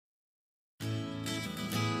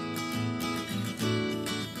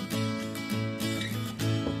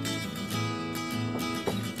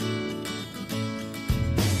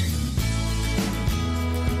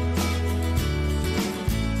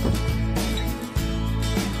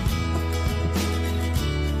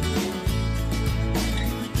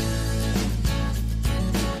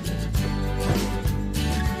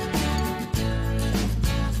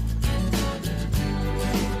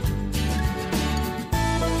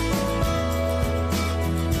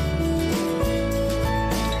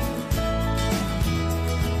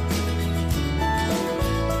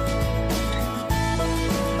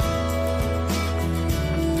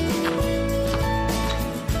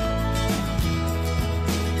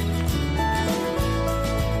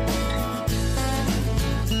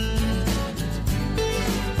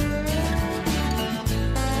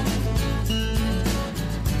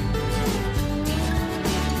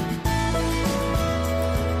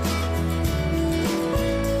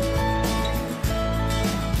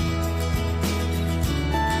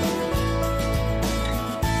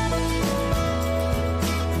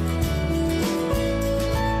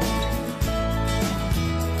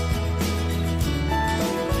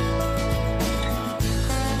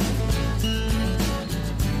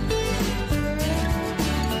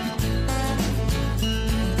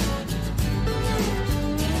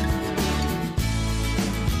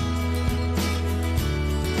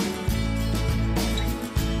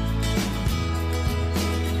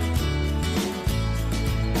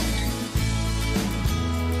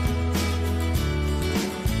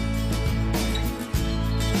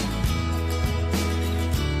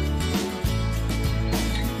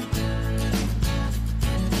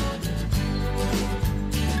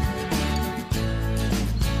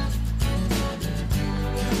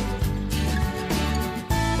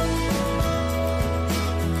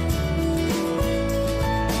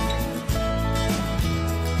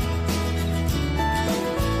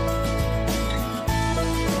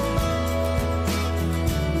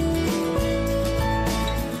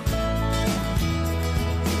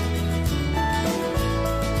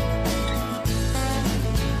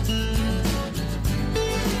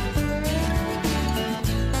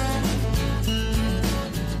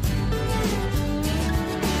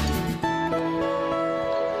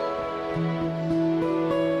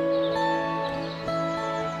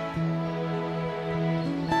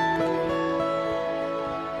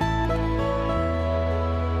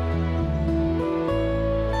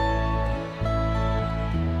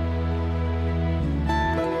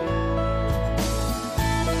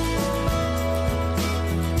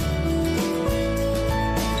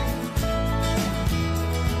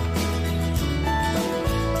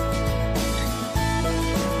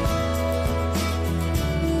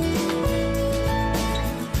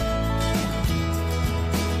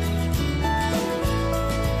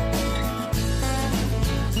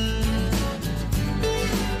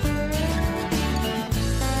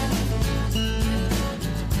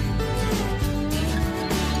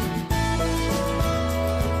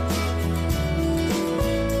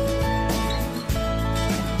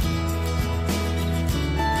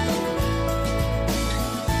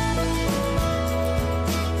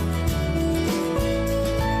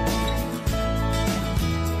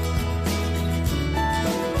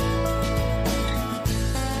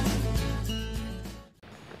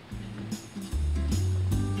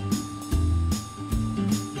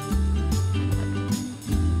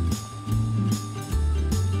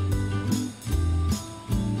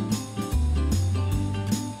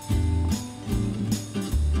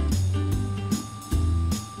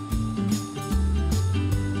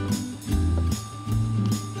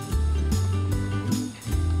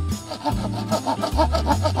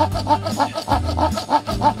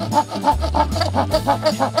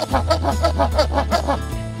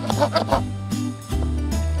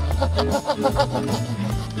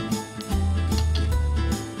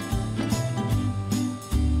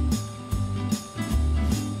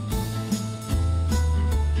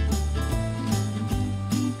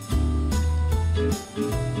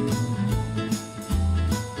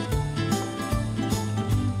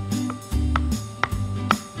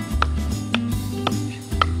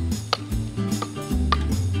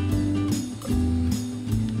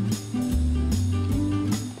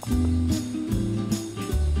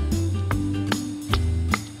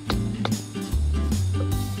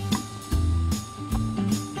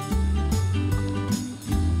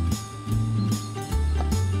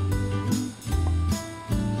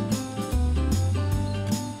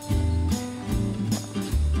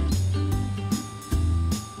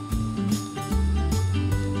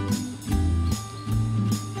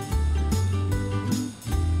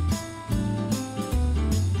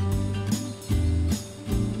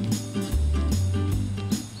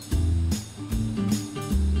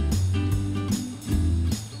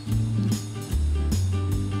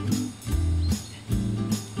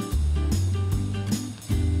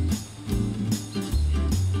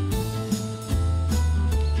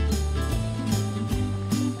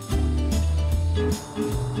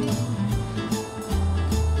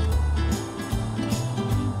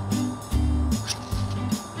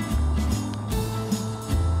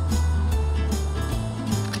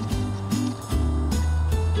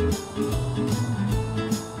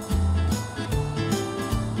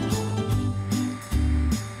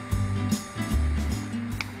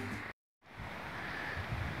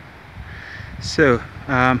So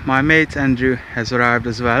my mate Andrew has arrived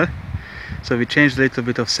as well, so we changed a little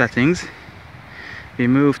bit of settings. We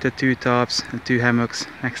moved the two tops and two hammocks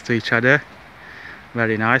next to each other,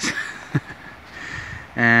 very nice.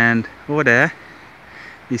 And over there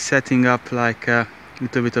he's setting up like a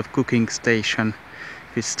little bit of cooking station.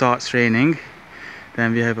 If it starts raining,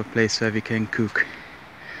 then we have a place where we can cook.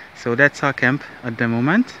 So that's our camp at the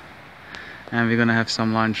moment, and we're gonna have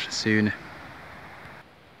some lunch soon.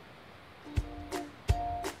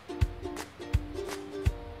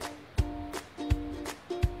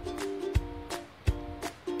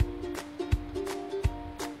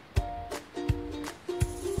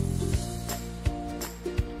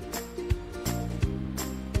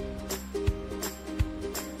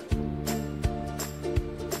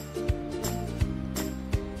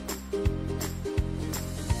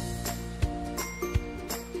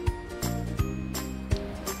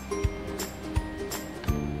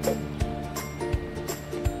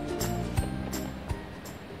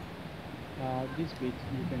 This bit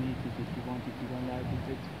you can eat it if you want, if you don't like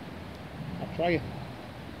it. I'll try it.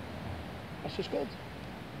 What's this called?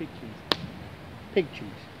 Pig cheese. Pig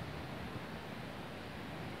cheese.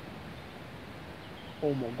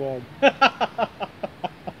 Oh my god.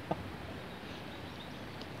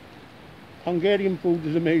 Hungarian food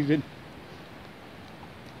is amazing.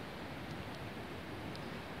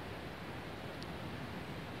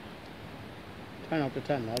 10 out of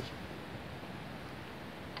 10, lads.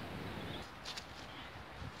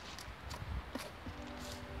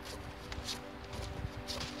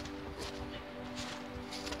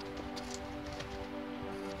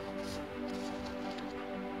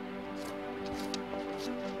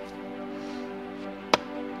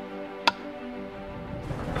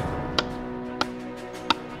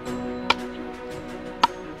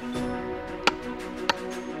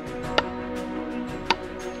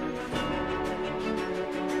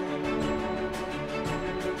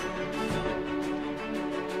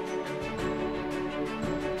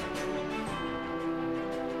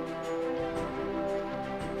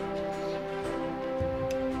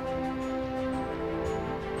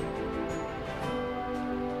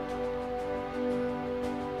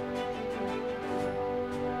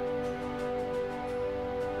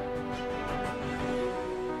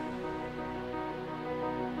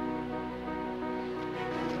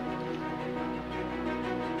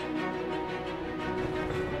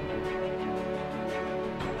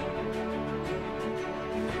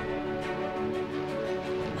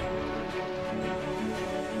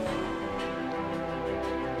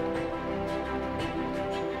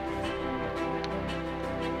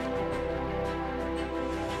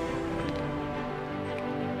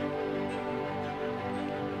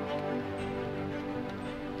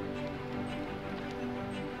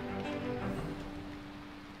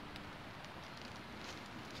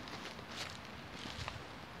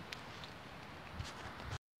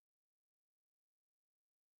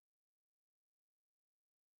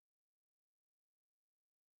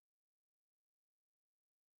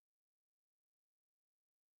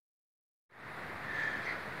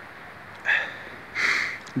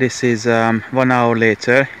 This is 1 hour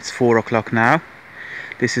later, it's 4 o'clock now.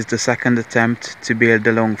 This is the second attempt to build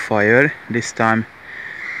a long fire. This time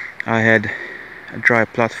I had a dry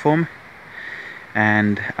platform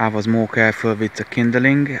and I was more careful with the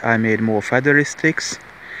kindling. I made more feathery sticks,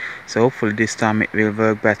 so hopefully this time it will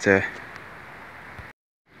work better.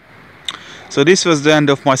 So this was the end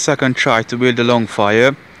of my second try to build a long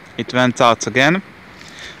fire. It went out again.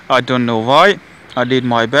 I don't know why. I did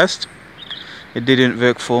my best. It didn't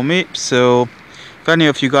work for me, so if any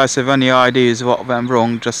of you guys have any ideas what went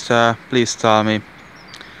wrong, just please tell me.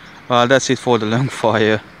 Well, that's it for the long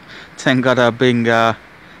fire. Thank God I bring a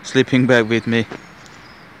sleeping bag with me.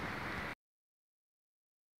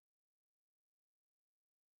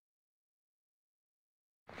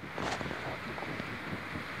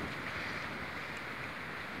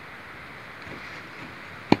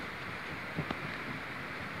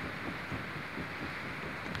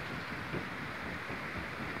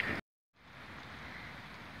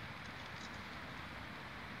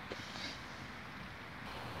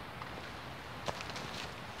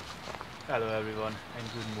 Hello everyone and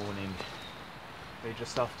good morning. We're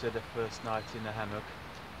just after the first night in the hammock.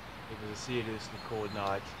 It was a seriously cold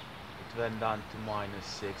night. It went down to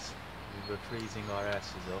 -6. We were freezing our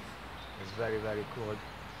asses off. It was very cold.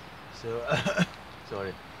 So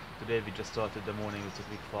sorry. Today we just started the morning with a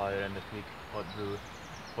quick fire and a quick hot brew.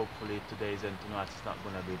 Hopefully today's and tonight's not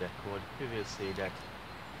gonna be that cold. We will see that.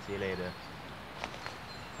 See you later.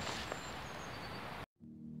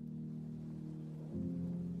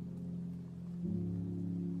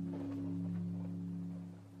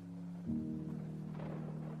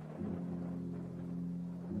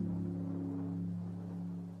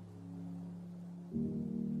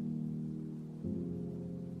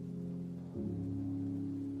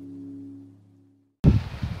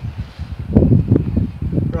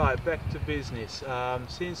 Right, back to business.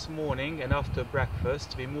 Since morning and after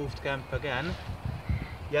breakfast we moved camp again.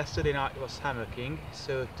 Yesterday night was hammocking,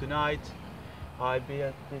 so tonight I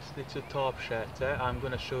built this little tarp shelter. I'm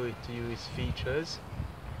gonna show it to you, its features,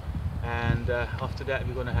 and after that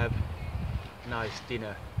we're gonna have a nice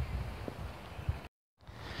dinner.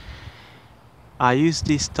 I used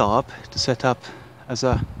this tarp to set up as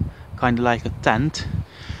a kind of like a tent.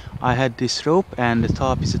 I had this rope and the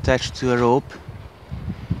tarp is attached to a rope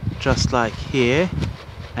just like here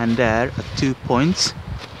and there at 2 points,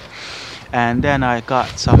 and then I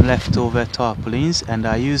got some leftover tarpaulins and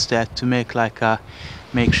I used that to make like a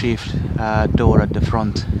makeshift door at the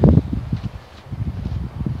front.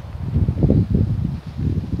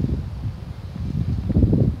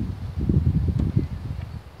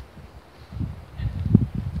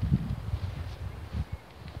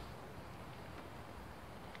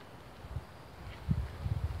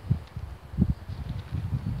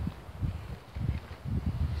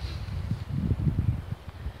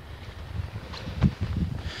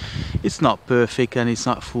 It's not perfect and it's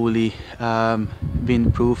not fully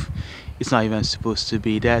windproof. It's not even supposed to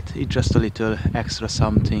be that. It's just a little extra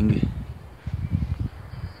something.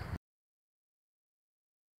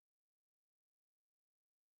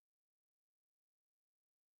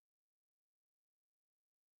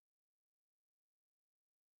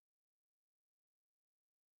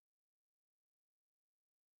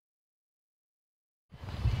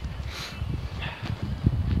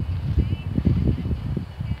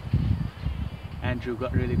 Andrew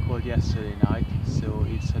got really cold yesterday night, so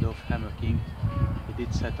instead of hammocking, he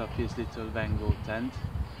did set up his little Vango tent.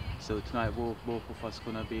 So tonight both of us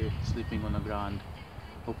gonna be sleeping on the ground.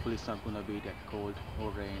 Hopefully it's not gonna be that cold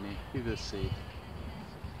or rainy. We will see.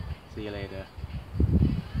 See you later.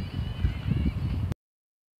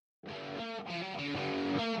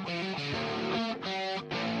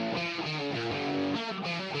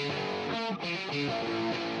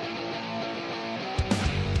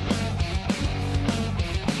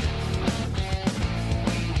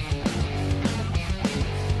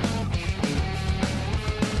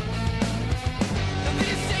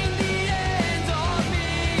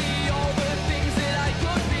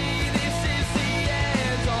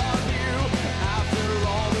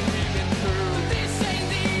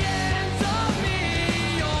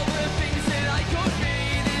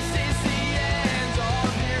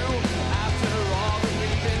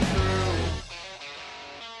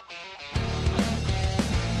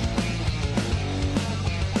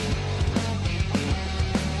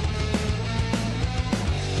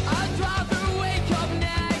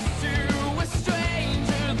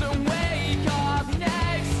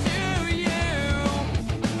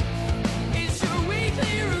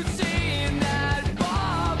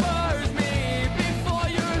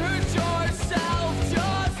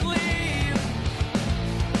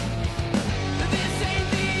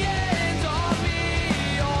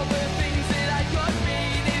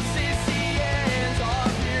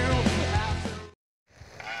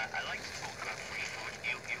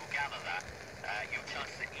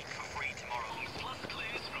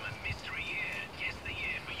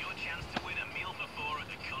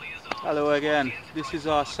 again, this is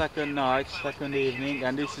our second night, second evening,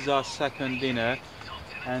 and this is our second dinner.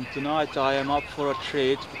 And tonight I am up for a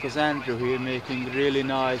treat because Andrew here making really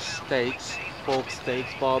nice steaks, pork steaks,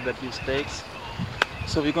 barbecue steaks.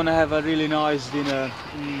 So we're gonna have a really nice dinner.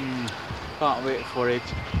 Can't wait for it.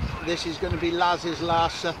 This is going to be Laz's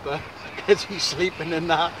last supper because he's sleeping in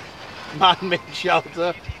that man-made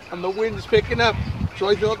shelter and the wind's picking up. So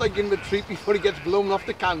I thought I'd give him a treat before he gets blown off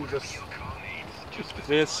the canvas.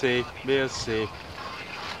 We'll see, we'll see.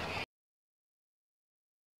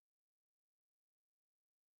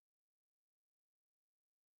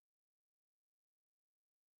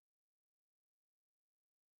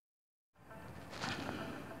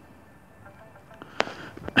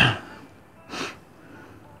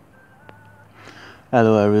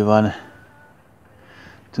 Hello everyone.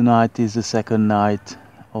 Tonight is the second night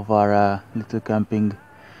of our little camping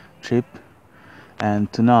trip,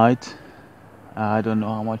 and tonight I don't know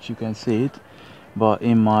how much you can see it, but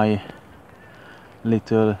in my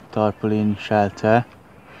little tarpaulin shelter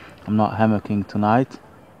I'm not hammocking tonight,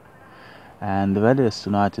 and the weather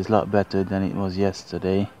tonight is a lot better than it was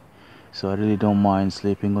yesterday, so I really don't mind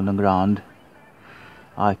sleeping on the ground.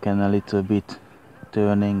 I can a little bit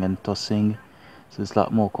turning and tossing, so it's a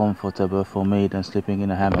lot more comfortable for me than sleeping in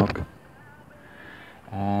a hammock.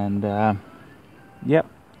 And yep,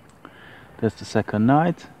 that's the second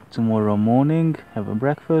night. Tomorrow morning have a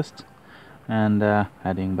breakfast and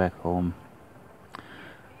heading back home.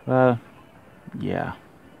 Well, yeah,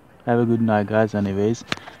 have a good night guys anyways,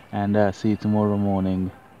 and see you tomorrow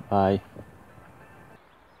morning. Bye.